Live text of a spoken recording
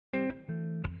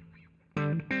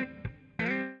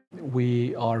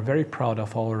we are very proud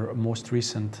of our most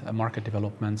recent market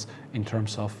developments in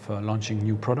terms of launching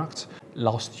new products.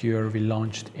 Last year we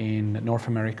launched in North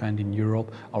America and in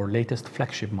Europe our latest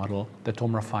flagship model, the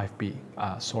TOMRA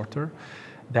 5B sorter,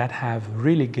 that have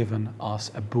really given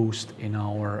us a boost in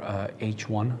our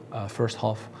H1 first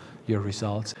half year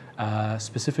results.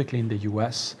 Specifically in the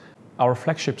US, our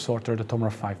flagship sorter, the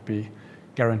TOMRA 5B,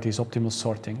 guarantees optimal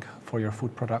sorting for your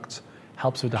food products,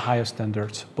 helps with the highest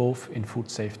standards both in food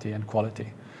safety and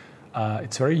quality.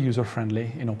 It's very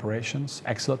user-friendly in operations,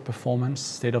 excellent performance,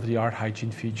 state-of-the-art hygiene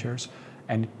features,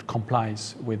 and it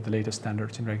complies with the latest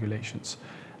standards and regulations.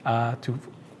 To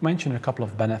mention a couple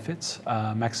of benefits,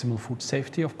 maximal food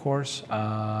safety, of course,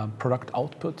 product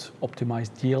output,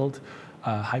 optimized yield,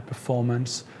 high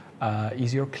performance,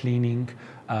 easier cleaning,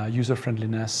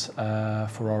 user-friendliness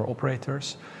for our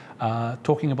operators.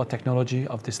 Talking about technology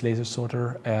of this laser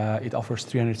sorter, it offers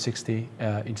 360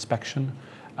 inspection,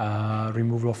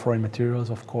 removal of foreign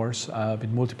materials, of course, with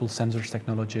multiple sensors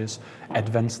technologies,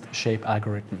 advanced shape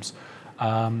algorithms.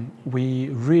 We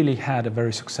really had a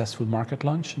very successful market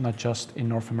launch, not just in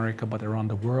North America, but around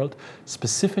the world.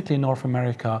 Specifically in North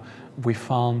America, we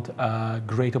found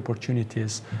great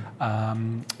opportunities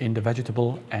in the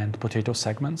vegetable and potato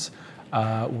segments,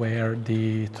 where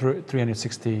the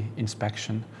 360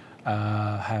 inspection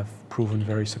have proven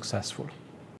very successful.